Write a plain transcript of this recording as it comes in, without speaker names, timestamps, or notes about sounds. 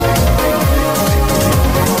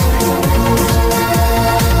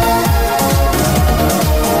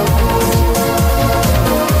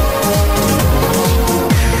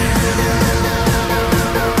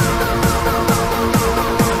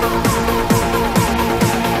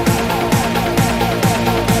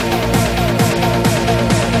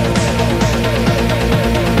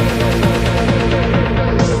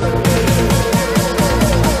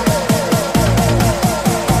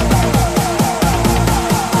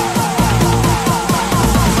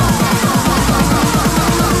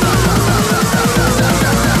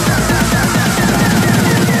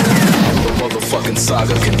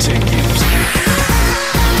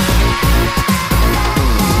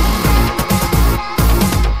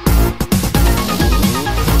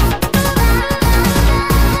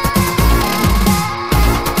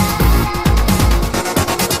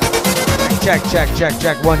check.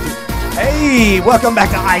 1, 2. Hey, welcome back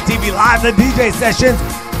to ITV Live, the DJ sessions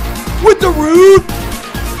with Darude.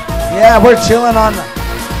 Yeah, we're chilling on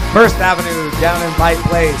First Avenue down in Pike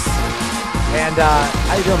Place. And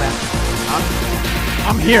how you doing, man?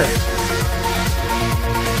 I'm here.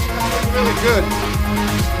 Really good.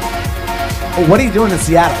 Oh, what are you doing in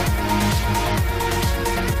Seattle?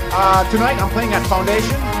 Tonight I'm playing at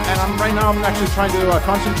Foundation, and right now I'm actually trying to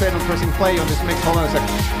concentrate on pressing play on this mix. Hold on a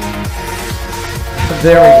second.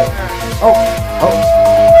 There we go. Oh.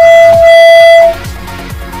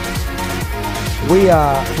 We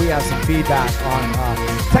have some feedback on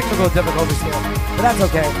technical difficulties here, but that's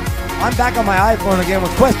okay. I'm back on my iPhone again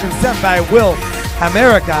with questions sent by Will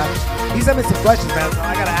America. He sent me some questions, man, so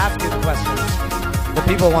I gotta ask you the questions that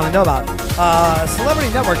people want to know about. Celebrity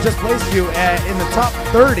Network just placed you in the top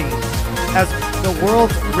 30 as the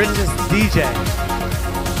world's richest DJ.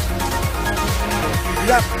 You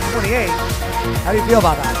got 28. How do you feel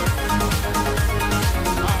about that?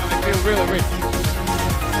 I feel really rich.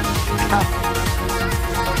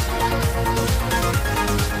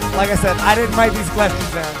 Like I said, I didn't write these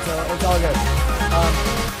questions down, so it's all good.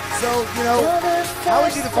 So, you know, how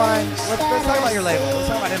would you define, let's talk about your label, let's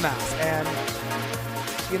talk about IMAX. And,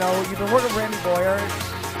 you know, you've been working with Randy Boyer,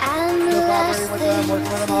 still collaborating with them,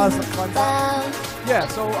 working with them on some fun stuff. Yeah,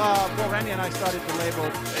 so Randy and I started the label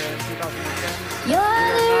in 2010. You're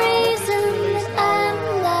the reason that I'm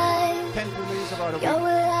alive. 10th release about a week. You're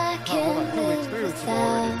what I can 2 weeks, 3 weeks ago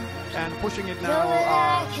already. And pushing it now,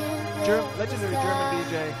 legendary German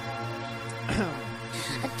DJ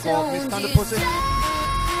called Miss Thunder Pussy.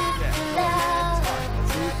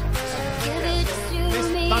 Miss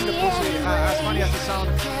Thunder Pussy, as funny as it sounds,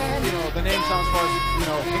 you know, the name sounds for, you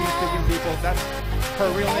know, English-speaking people. That's her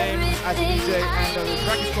real name as a DJ, and the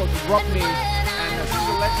track is called Drop Me, and she's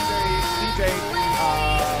a legendary DJ,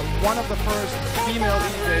 one of the first female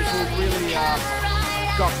DJs who really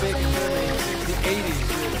got big in Germany in the 80s,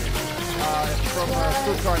 really. From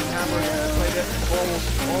Stuttgart and Hamburg, and played it all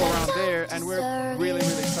around there, and we're really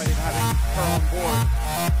excited having her on board.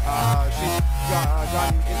 She's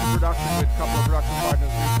gotten into production with a couple of production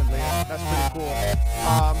partners recently, and that's pretty cool.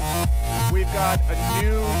 We've got a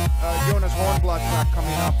new Jonas Hornblood track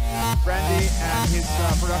coming up. Randy and his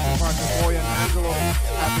production partners, Boy and Angelo,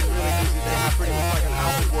 have been really busy. They have pretty much like an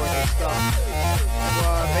album worth of stuff.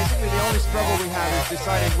 Basically, the only struggle we have is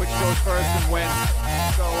deciding which goes first and when.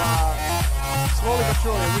 So, slowly but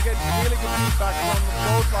surely, we get really good feedback from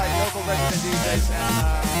both like local resident DJs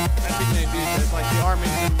and big name DJs like the Armin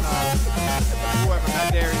and whoever,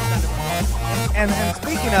 Matt Dairy, And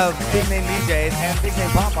speaking of big name DJs and big name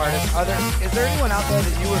pop artists, is there anyone out there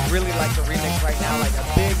that you would really like to remix right now, like a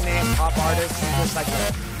big name pop artist who just like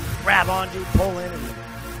to grab onto, pull in, and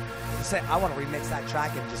say, I want to remix that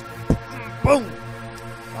track and just boom.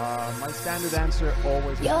 My standard answer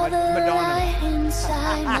always is Madonna.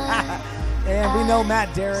 And we know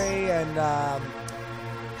Matt Derry and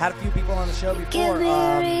had a few people on the show before. I'm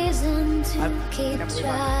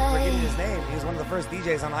forgetting his name. He was one of the first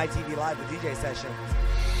DJs on ITV Live, the DJ sessions.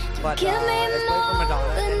 But it's played for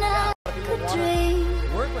Madonna. And yeah, a lot of people want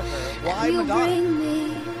to work with her. Why Madonna?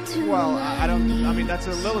 Well, I mean, that's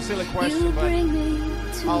a little silly question, but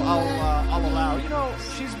I'll allow. You know,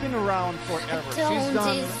 she's been around forever. She's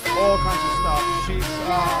done all kinds of stuff. She's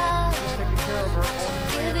taken care of her own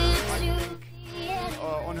career, I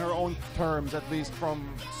think, on her own terms, at least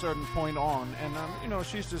from a certain point on. And, you know,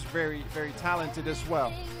 she's just very talented as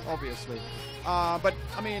well, obviously. But,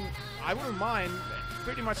 I mean, I wouldn't mind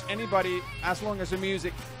pretty much anybody as long as the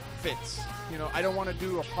music fits. You know, I don't want to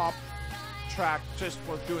do a pop track just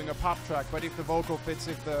for doing a pop track, but if the vocal fits,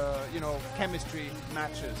 if the, you know, chemistry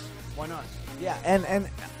matches, why not? Yeah, and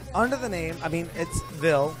under the name, I mean, it's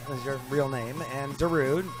Vil is your real name, and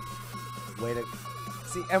Darude. Way to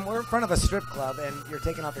see, and we're in front of a strip club, and you're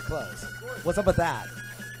taking off your clothes. What's up with that?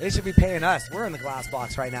 They should be paying us. We're in the glass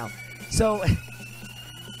box right now. So,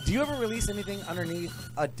 do you ever release anything underneath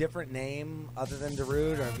a different name other than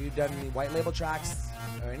Darude, or have you done any white label tracks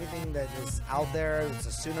or anything that is out there that's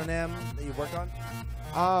a pseudonym that you've worked on?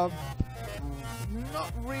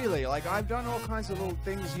 Not really. Like, I've done all kinds of little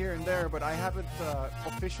things here and there, but I haven't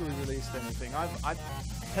officially released anything. I've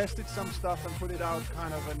tested some stuff and put it out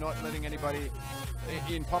kind of, and not letting anybody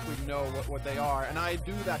in public know what they are. And I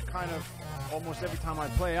do that kind of almost every time I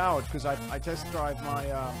play out, because I test drive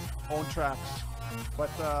my own tracks. But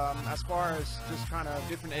as far as just kind of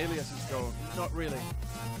different aliases go, not really.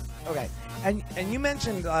 Okay, and you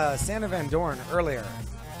mentioned Sander Van Doorn earlier.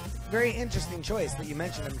 Very interesting choice that you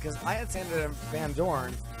mentioned him, because I had Sander Van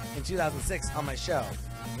Doorn in 2006 on my show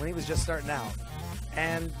when he was just starting out.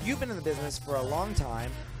 And you've been in the business for a long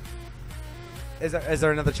time. Is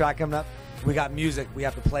there another track coming up? We got music we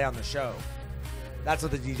have to play on the show. That's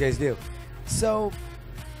what the DJs do. So,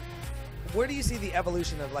 where do you see the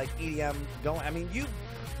evolution of like EDM going? I mean, you've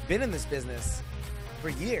been in this business for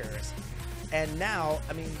years, and now,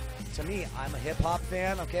 I mean, to me, I'm a hip hop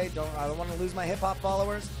fan. Okay, I don't want to lose my hip hop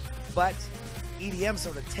followers, but EDM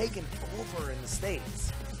sort of taken over in the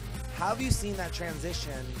States. How have you seen that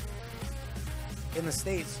transition in the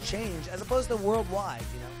States change as opposed to worldwide?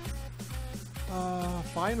 You know,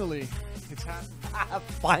 Finally, it's happened.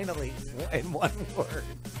 finally, in one word.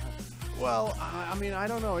 Well, I mean, I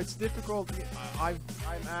don't know. It's difficult. I'm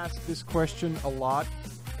asked this question a lot.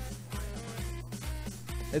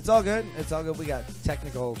 It's all good. It's all good. We got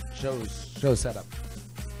technical show set up.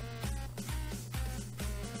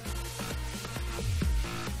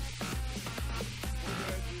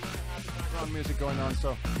 Background music going on,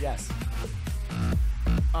 so Yes.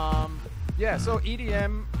 yeah. So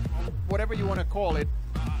EDM, whatever you want to call it,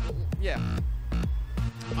 yeah.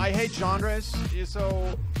 I hate genres,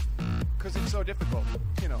 because it's so difficult.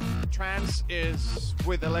 You know, trance is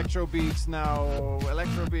with electro beats now.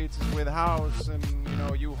 Electro beats is with house, and you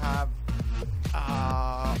know you have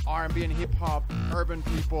R&B and hip hop, urban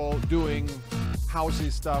people doing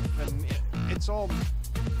housey stuff, and it's all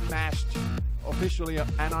mashed officially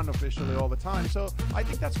and unofficially all the time. So I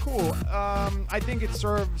think that's cool. I think it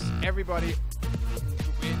serves everybody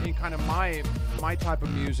in kind of my type of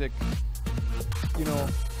music. You know,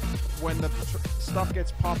 when the stuff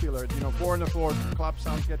gets popular, you know, 4 on the floor club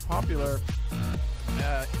sounds get popular,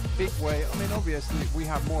 big way. I mean, obviously we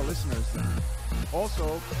have more listeners then.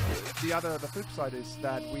 Also, the flip side is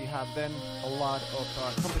that we have then a lot of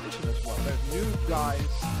competition as well. There's new guys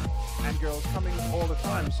and girls coming all the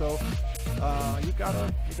time, so you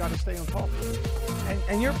gotta stay on top.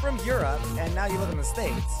 And you're from Europe, and now you live in the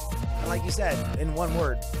States. And like you said, in one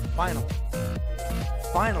word, finally.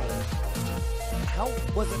 Finally. How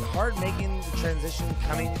was it hard making the transition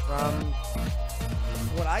coming from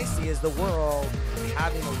what I see as the world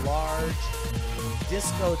having a large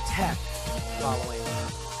discotheque following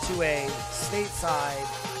to a stateside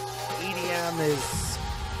EDM is,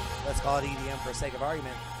 let's call it EDM for sake of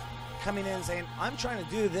argument, coming in and saying, I'm trying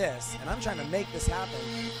to do this and I'm trying to make this happen.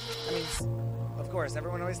 I mean, of course,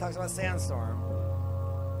 everyone always talks about Sandstorm,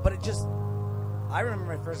 but I remember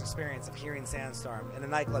my first experience of hearing Sandstorm in a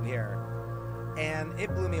nightclub here, and it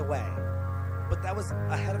blew me away. But that was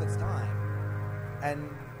ahead of its time. And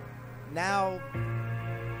now,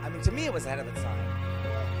 I mean, to me it was ahead of its time.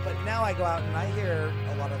 But now I go out and I hear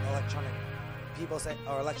a lot of electronic people say,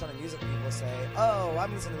 or electronic music people say, oh,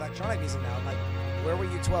 I'm listening to electronic music now. I'm like, where were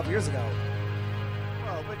you 12 years ago?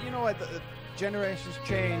 Well, but you know what? The generations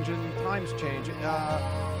change and times change.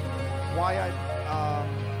 Why I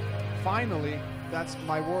finally, that's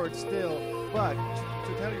my word still. But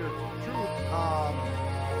to tell you the truth,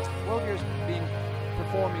 World Gear's been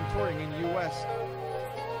performing, touring in U.S.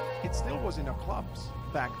 It still was in the clubs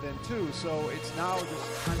back then too. So it's now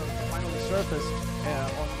just kind of finally surfaced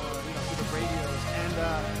on to the radios. And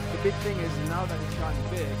the big thing is now that it's gotten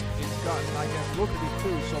big, it's gotten, I guess, lucrative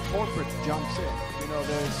too. So corporate jumps in. You know,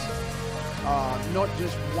 there's not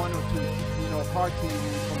just one or two, car TV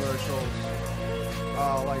commercials.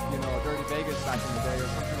 Like, Dirty Vegas back in the day or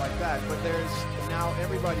something like that. But there's now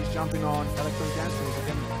everybody's jumping on electronic dance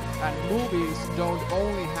music. And movies don't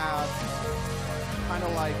only have kind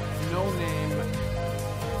of like no-name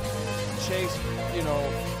chase,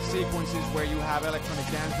 sequences where you have electronic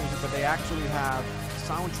dance music, but they actually have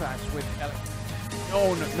soundtracks with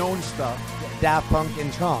known stuff. Daft Punk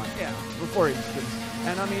and Tron. Yeah, for instance.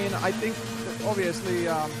 And I mean, I think, obviously,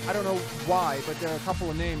 I don't know why, but there are a couple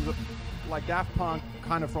of names like Daft Punk,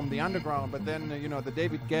 kind of from the underground, but then the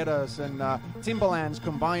David Guettas and Timbaland's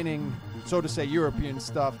combining, so to say, European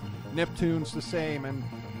stuff. Neptune's the same, and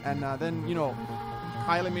then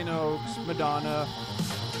Kylie Minogue, Madonna.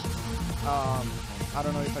 I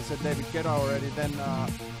don't know if I said David Guetta already. Then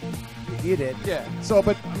you did. Yeah. So,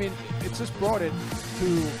 but I mean, it's just brought it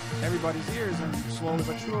to everybody's ears, and slowly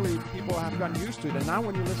but surely, people have gotten used to it. And now,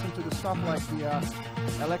 when you listen to the stuff like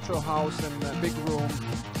the electro house and the big room,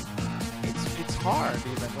 it's hard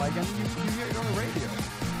even. Like, I mean, you hear it on the radio.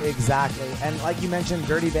 Exactly. And like you mentioned,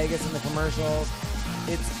 Dirty Vegas in the commercials,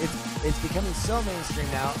 it's becoming so mainstream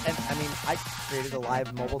now. And I mean, I created a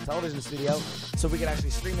live mobile television studio so we could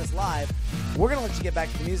actually stream this live. We're going to let you get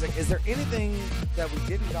back to the music. Is there anything that we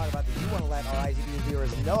didn't talk about that you want to let our ITV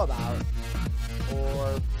viewers know about?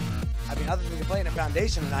 Or, I mean, other than you're playing at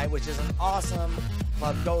Foundation tonight, which is an awesome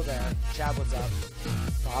club. Go there. Chad, what's up?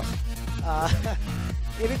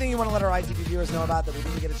 Anything you want to let our ITV viewers know about that we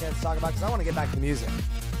didn't get a chance to talk about? Because I want to get back to the music.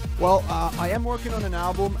 Well, I am working on an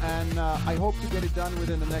album, and I hope to get it done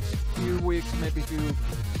within the next few weeks, maybe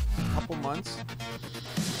couple months.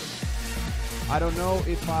 I don't know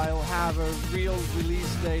if I'll have a real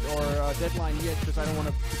release date or a deadline yet, because I don't want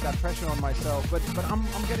to put that pressure on myself. But I'm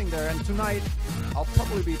getting there, and tonight I'll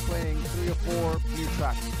probably be playing 3 or 4 new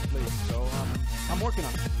tracks at least. So I'm working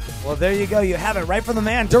on it. Well, there you go. You have it right from the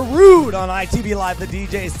man, Darude, on ITV Live, the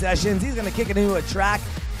DJ sessions. He's going to kick it into a track.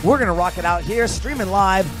 We're going to rock it out here, streaming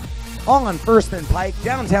live on First and Pike,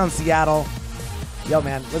 downtown Seattle. Yo,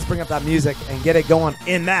 man, let's bring up that music and get it going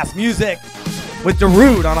in mass music with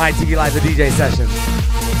Darude on ITV Live, the DJ sessions.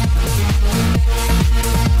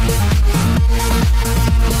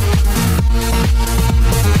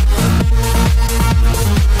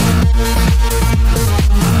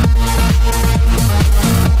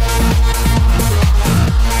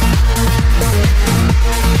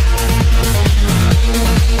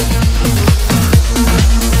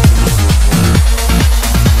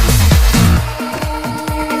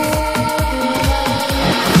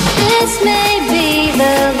 This may be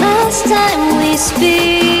the last time we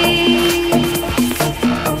speak,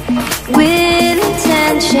 with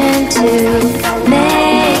intention to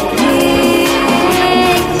make peace.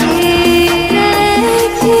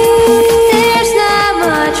 There's not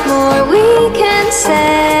much more we can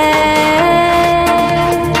say.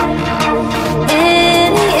 In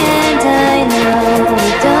the end, I know we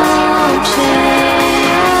don't change,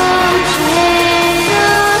 don't change.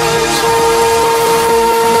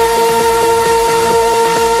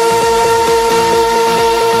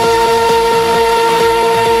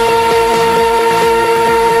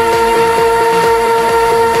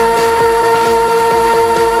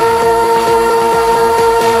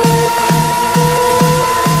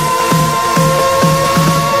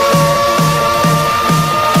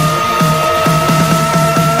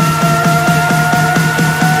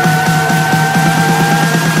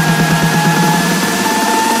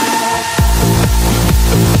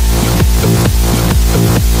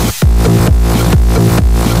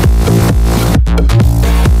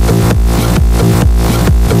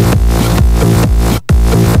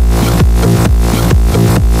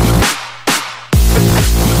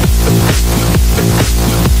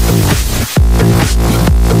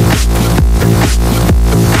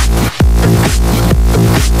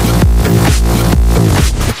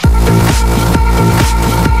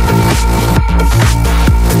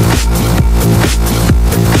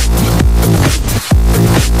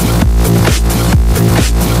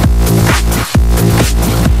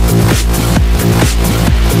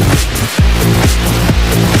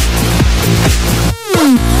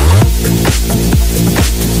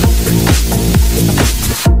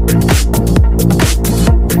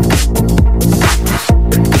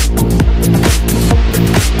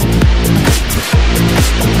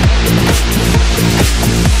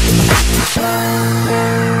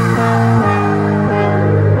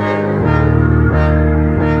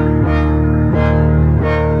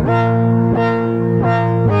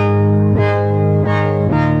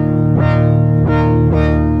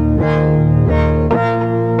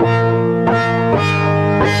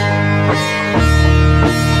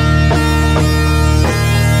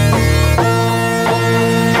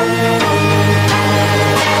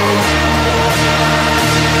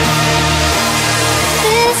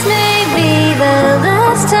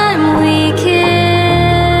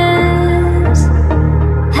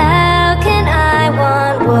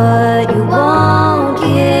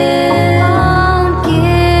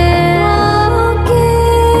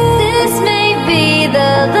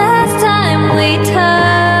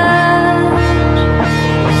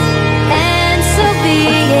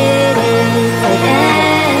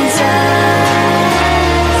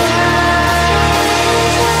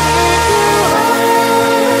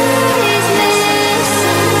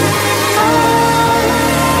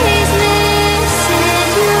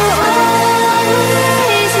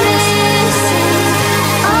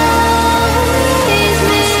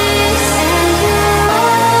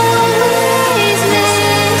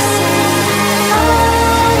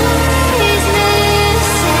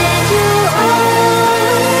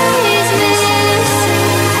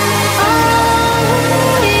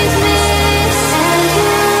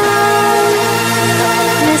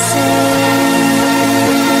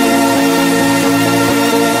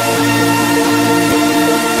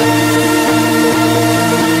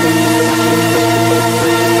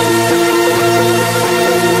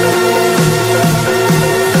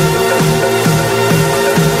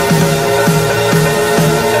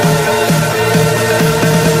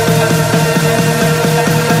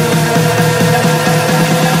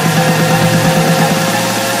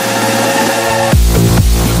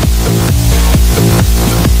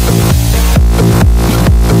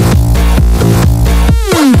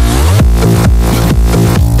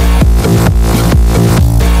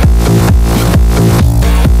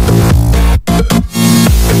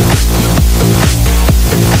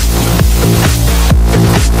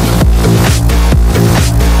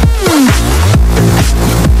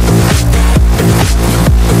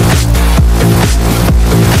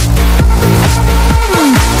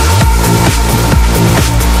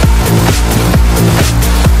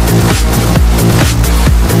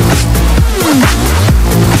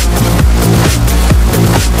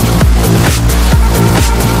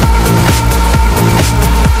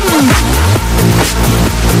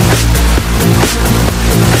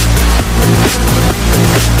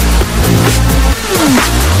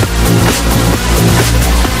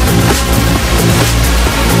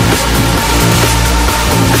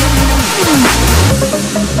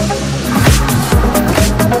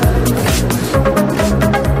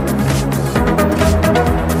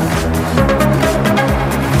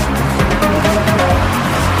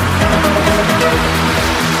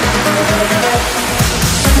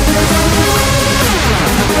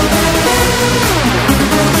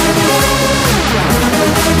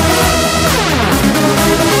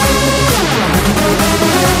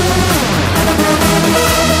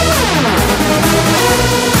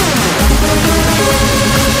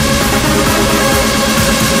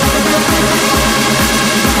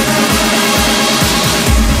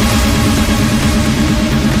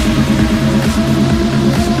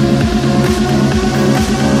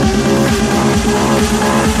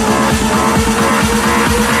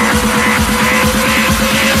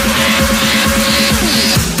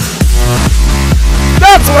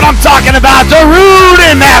 That's what I'm talking about. Darude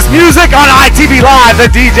and Mass Music on ITV Live, the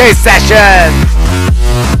DJ session.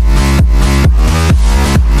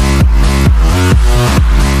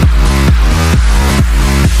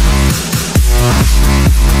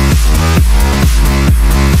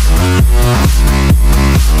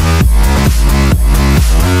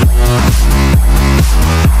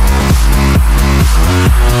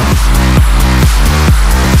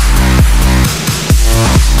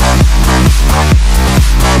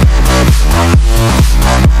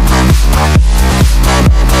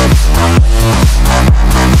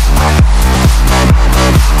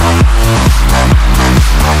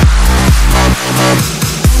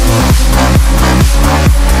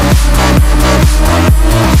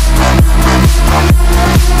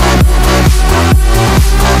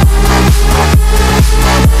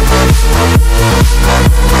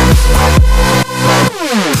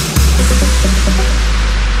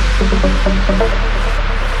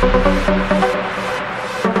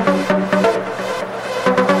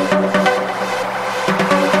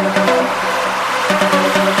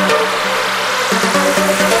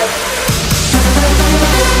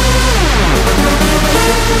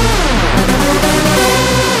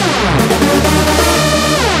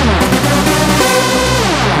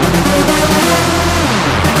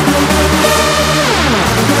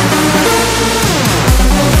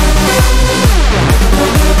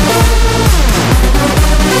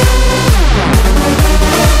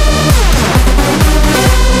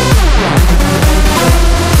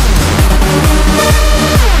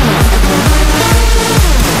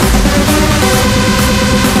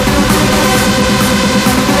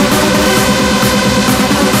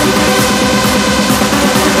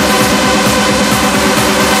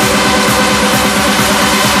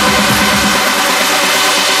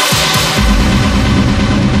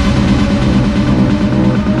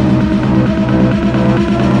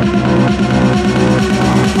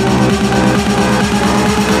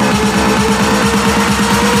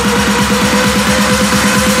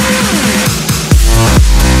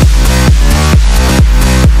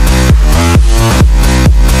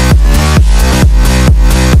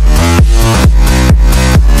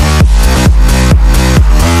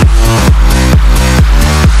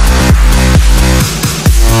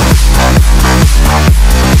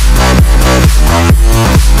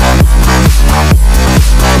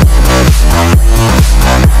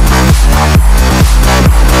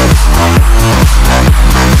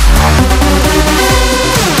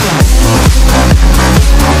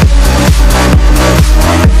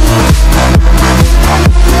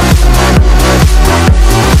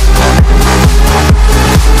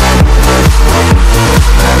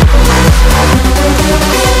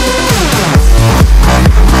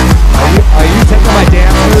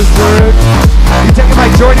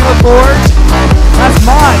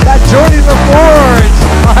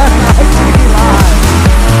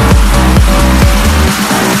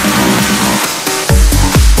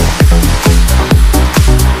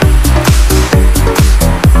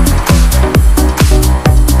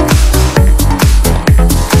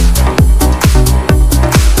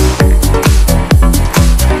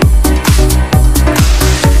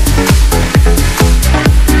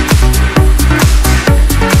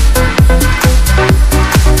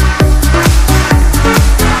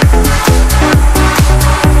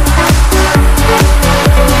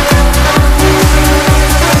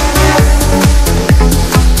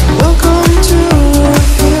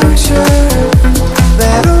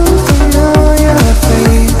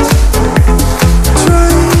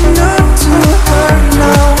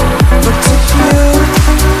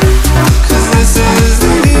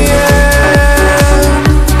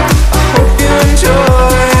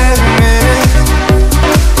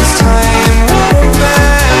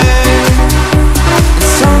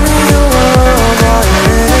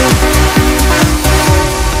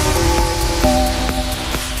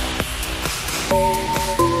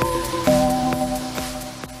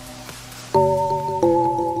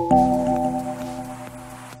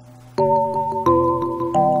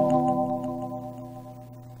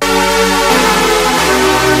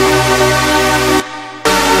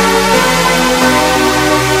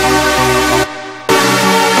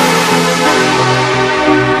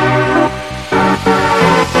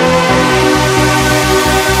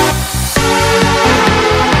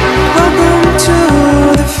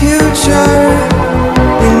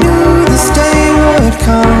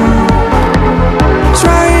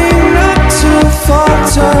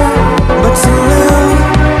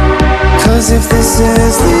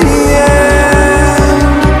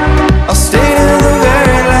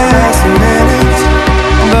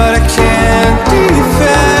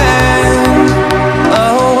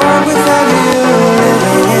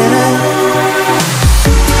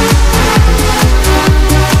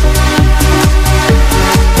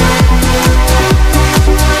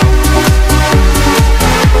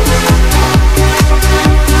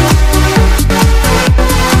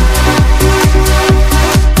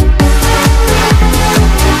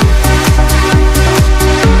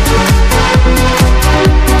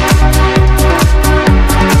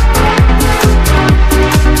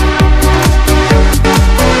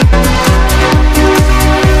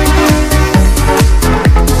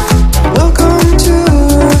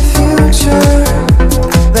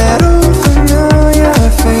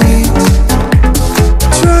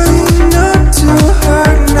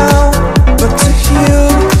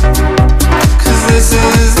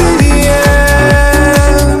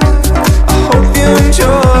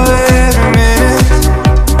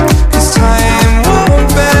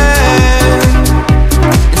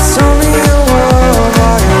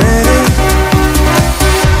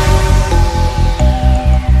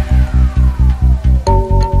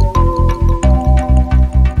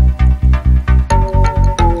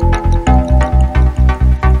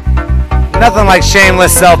 like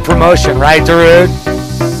shameless self-promotion, right, Darude?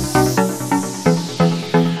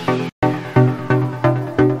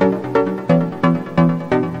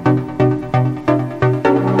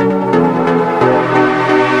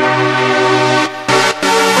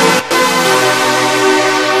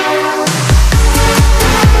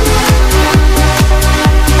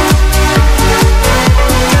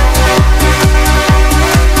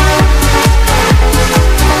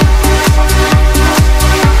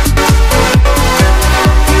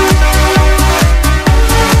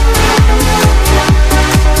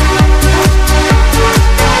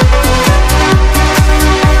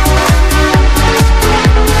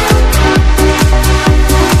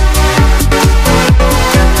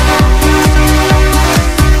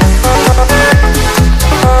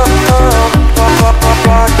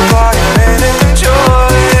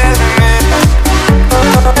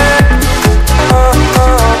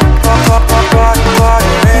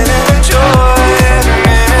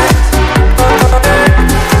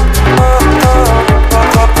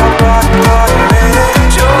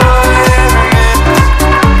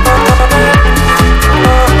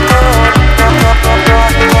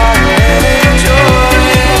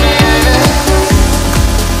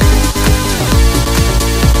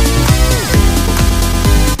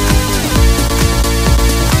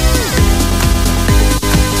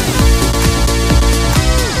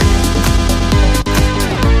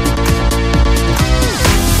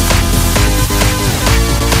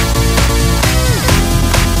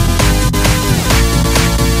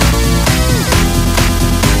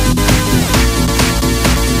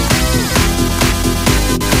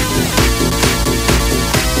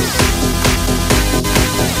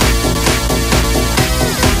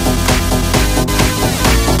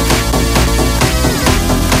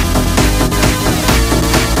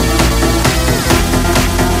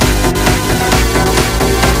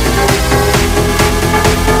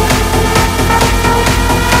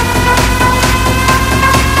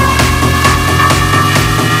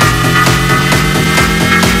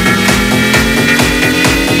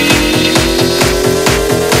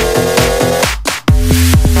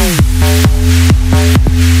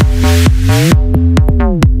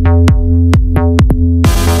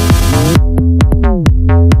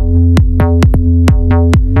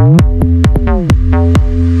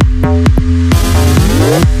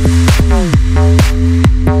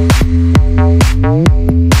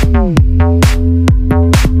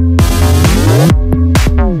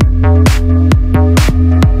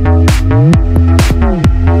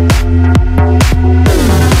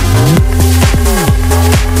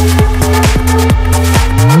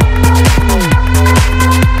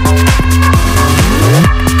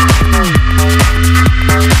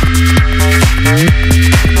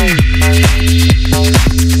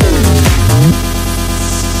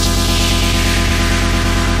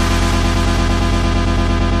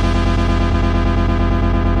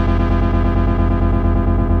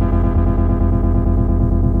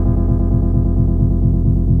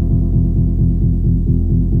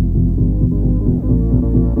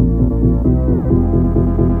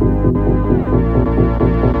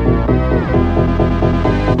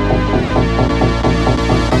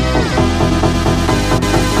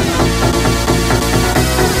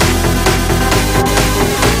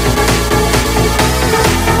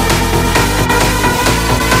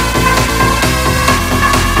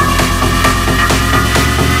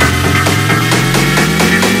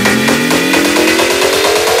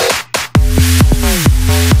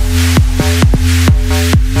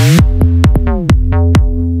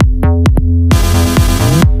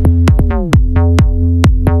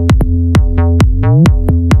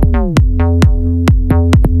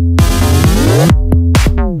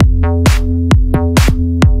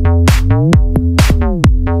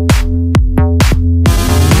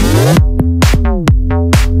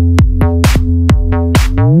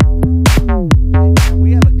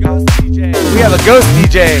 Ghost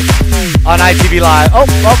DJ on ITV Live. Oh,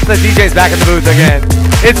 the DJ's back in the booth again.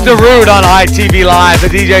 It's Darude on ITV Live, the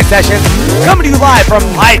DJ session, coming to you live from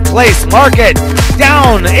Pike Place Market,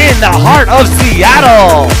 down in the heart of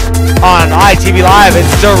Seattle. On ITV Live,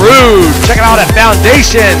 it's Darude. Check it out at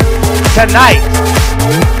Foundation tonight.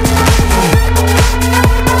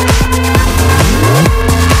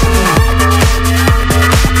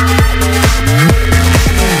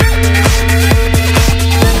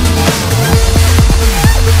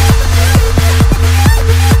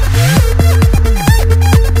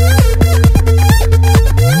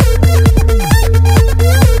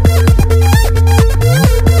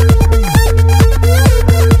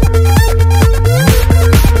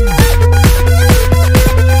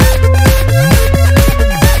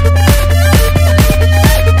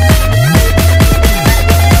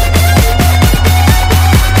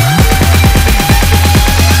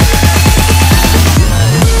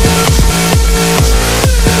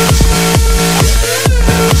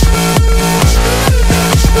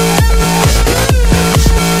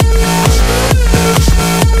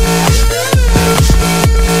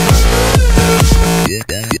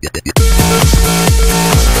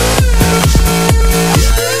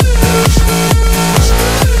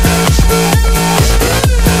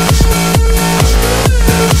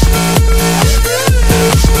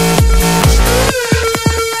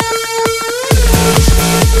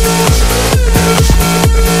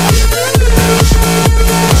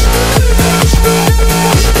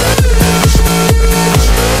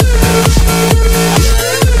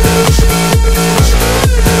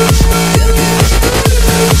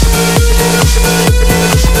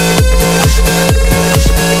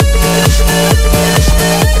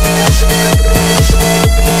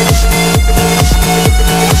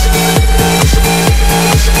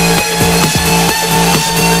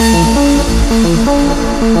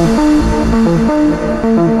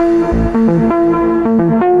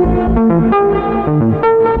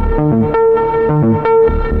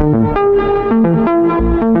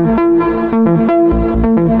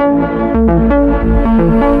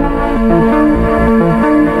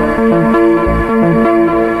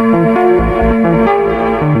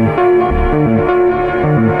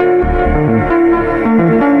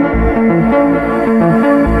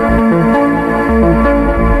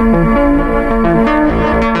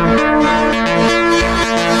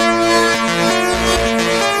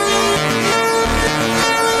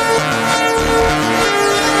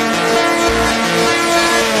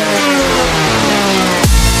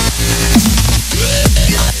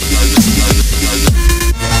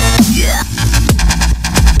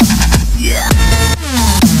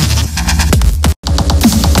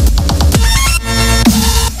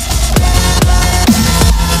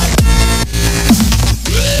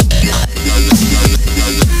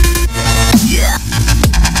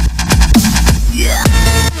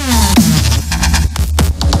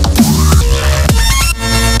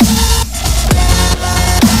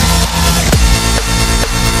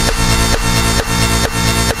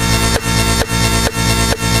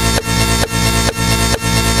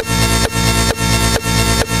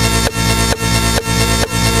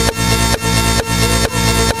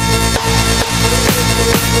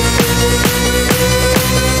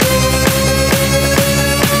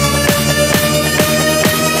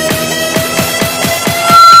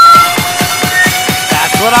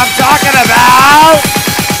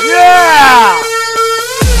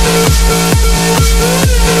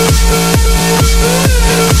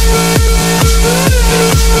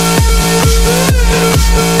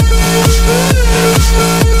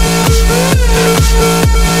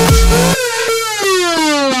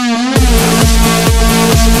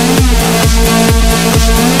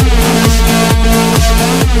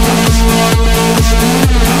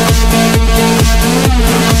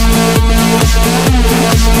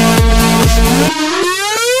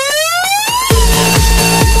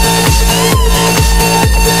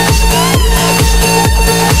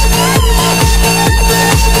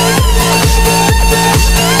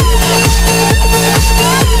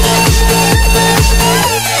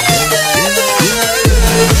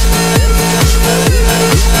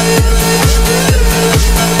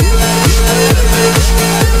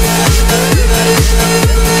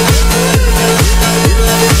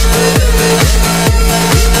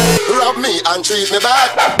 and treat me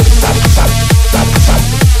bad.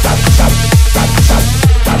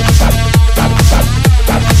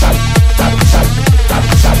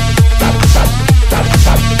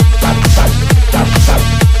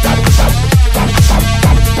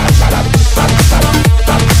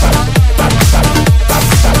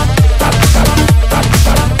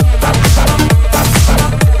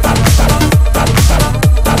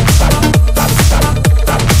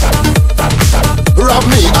 Rob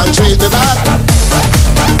me and treat me bad.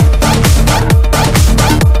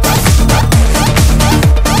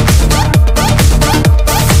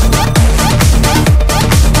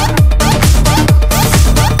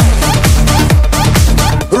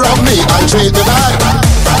 Rob me and treat me bad.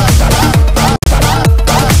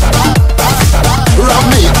 Rob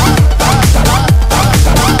me.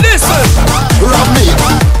 Listen. Rob me.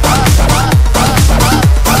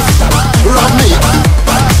 Rob me.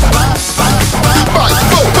 Bye.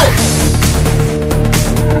 Go, go.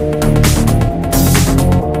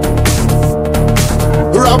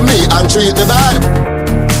 Rob me and treat me bad.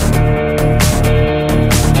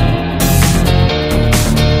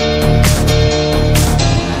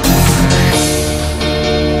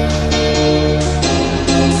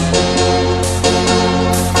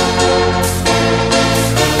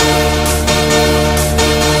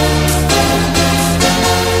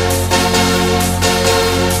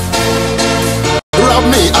 Rob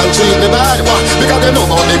me and treat me bad. Why? Because they know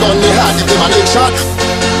about the gun me had if them a lick shot.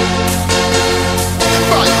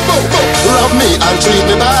 Bye, go, go. Rob me and treat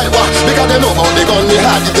me bad. Why? Because they know about the gun me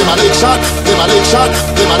had if them a lick shot. Them a lick shot.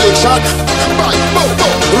 Them a lick shot. Bye, go, go.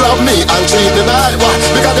 Rob me and treat me bad. Why?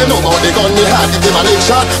 Because they know about the gun me had if them a lick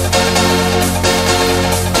shot.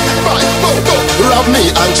 Bye, go, go. Rob me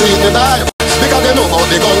and treat me bad. Because they know about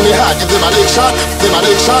the gun me had if them a lick shot. Them a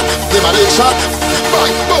lick shot. Them a lick shot.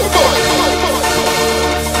 Bye, go, go.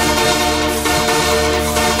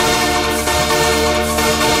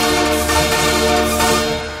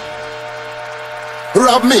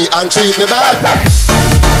 Rob me and treat me bad.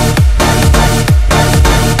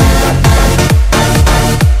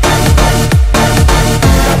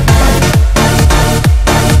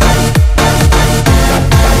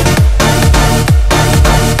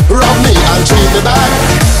 Rob me and treat me bad.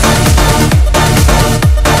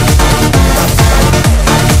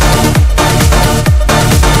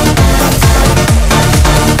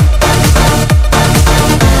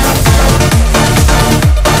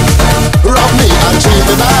 Rob me and treat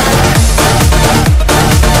me bad.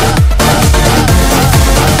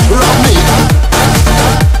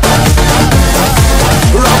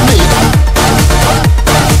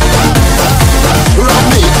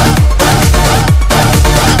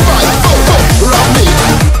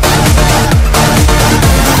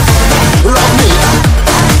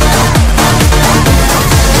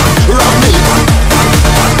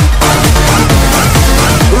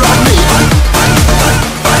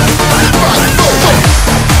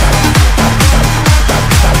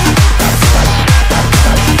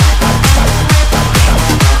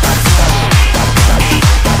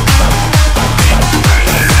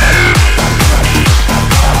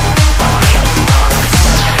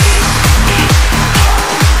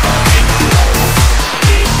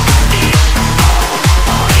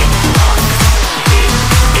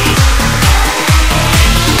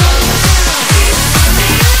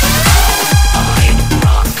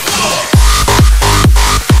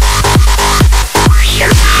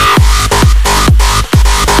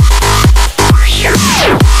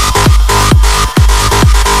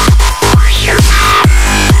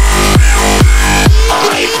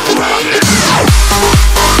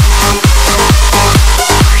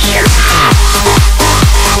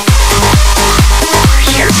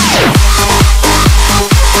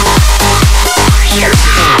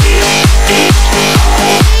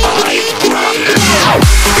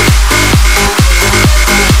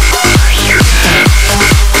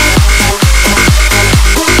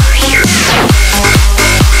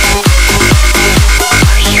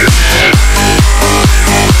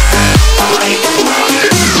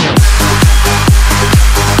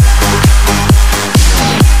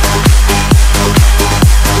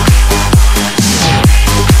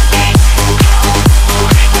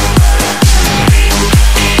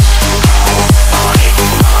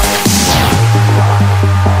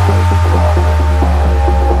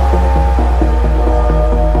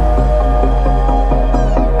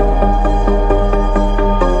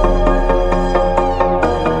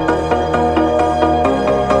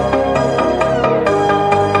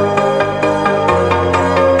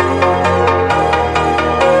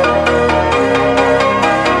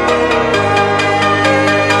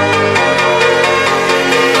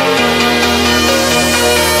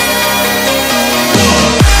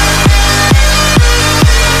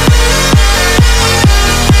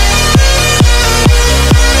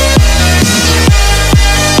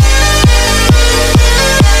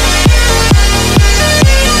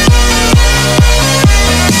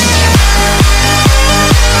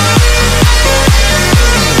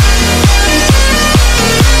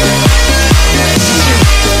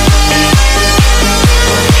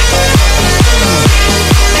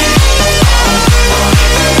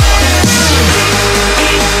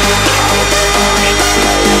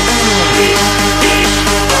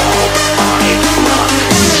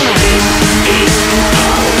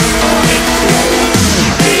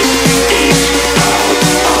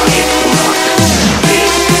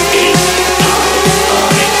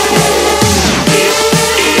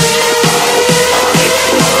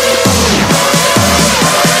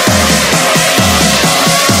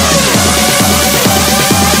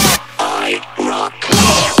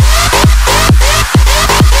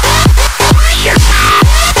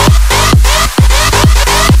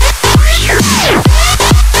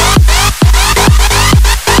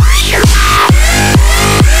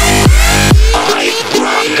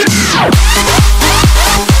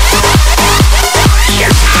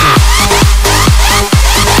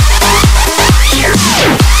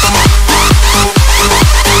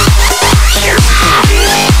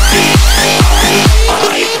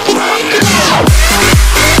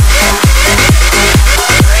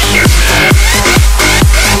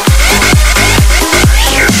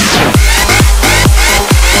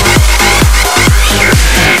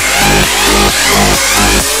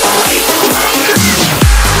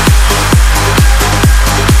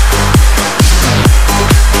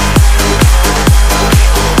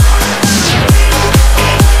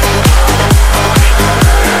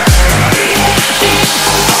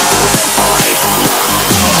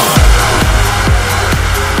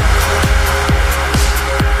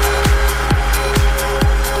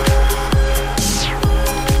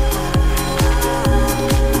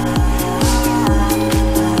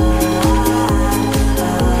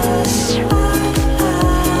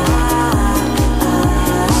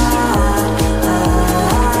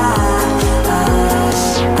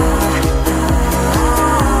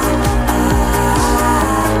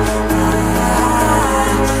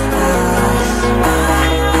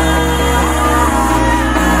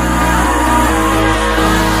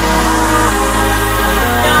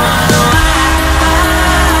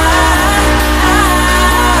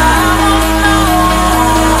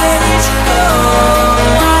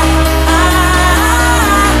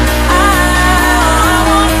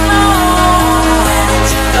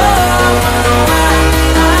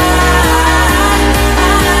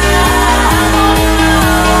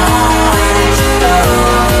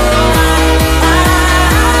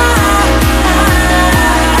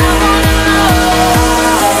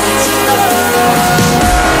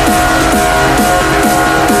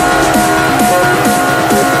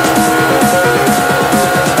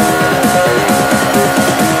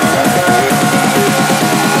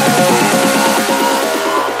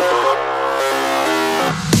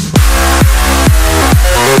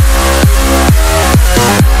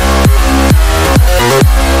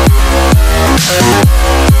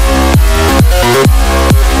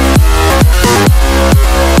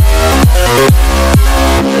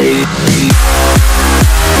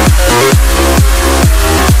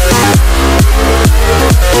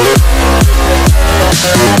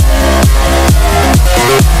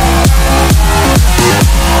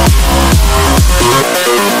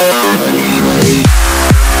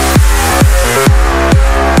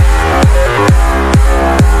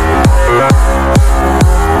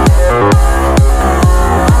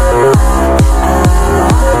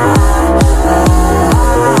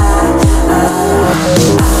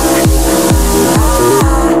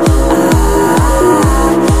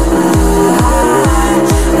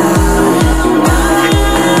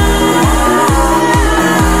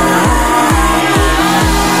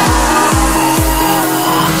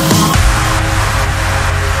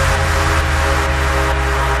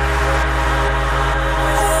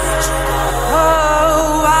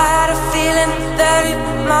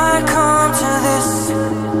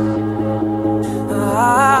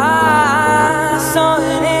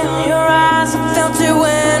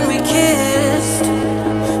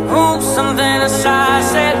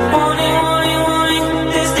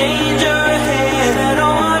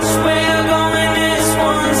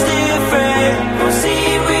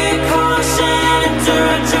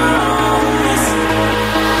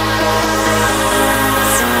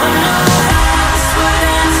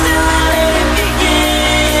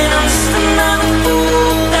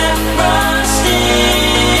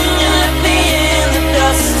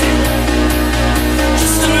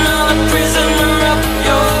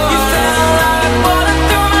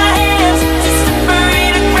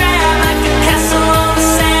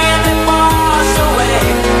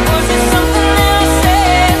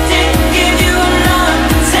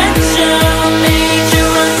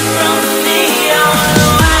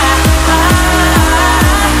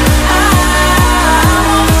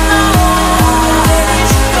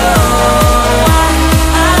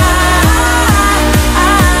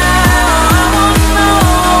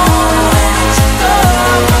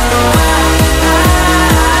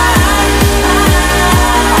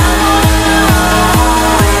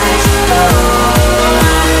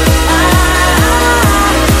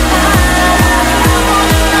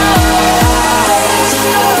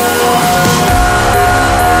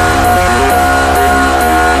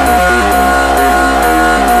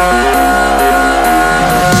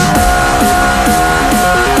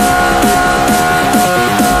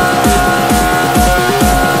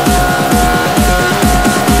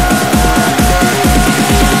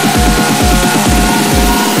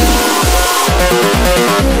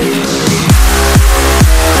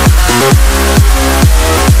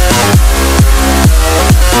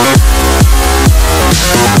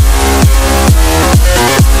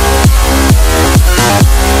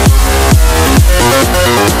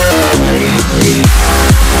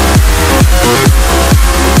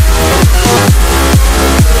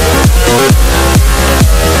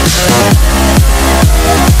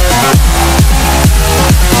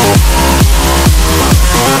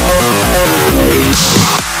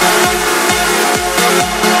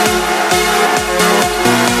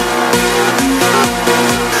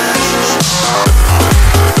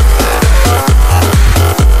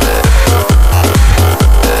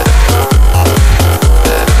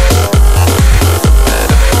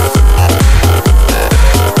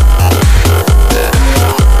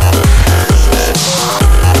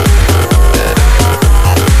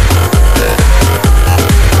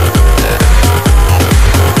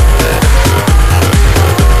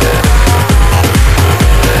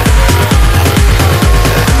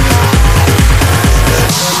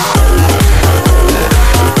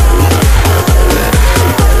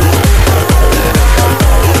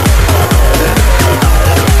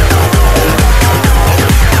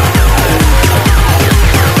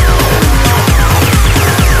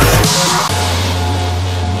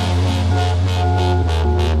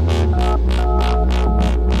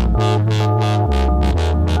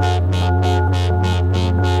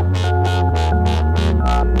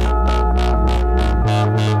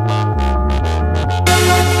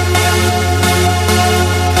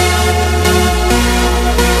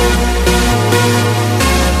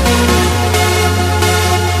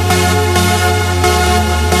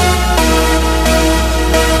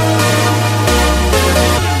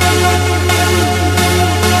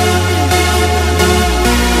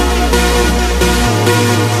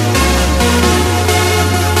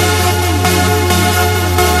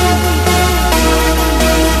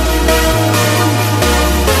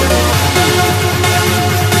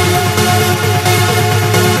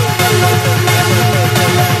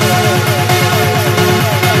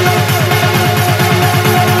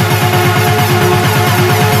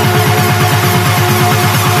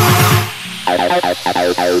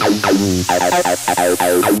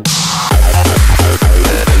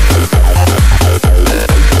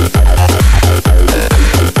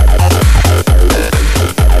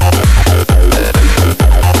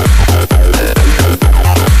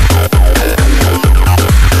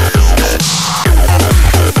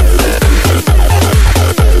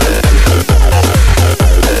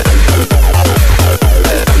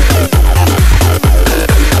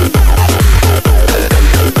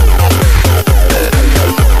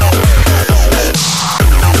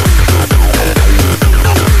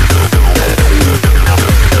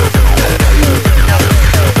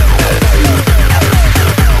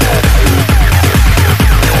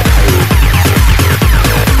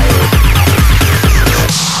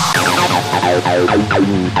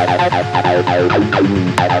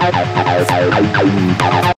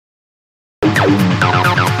 Bye.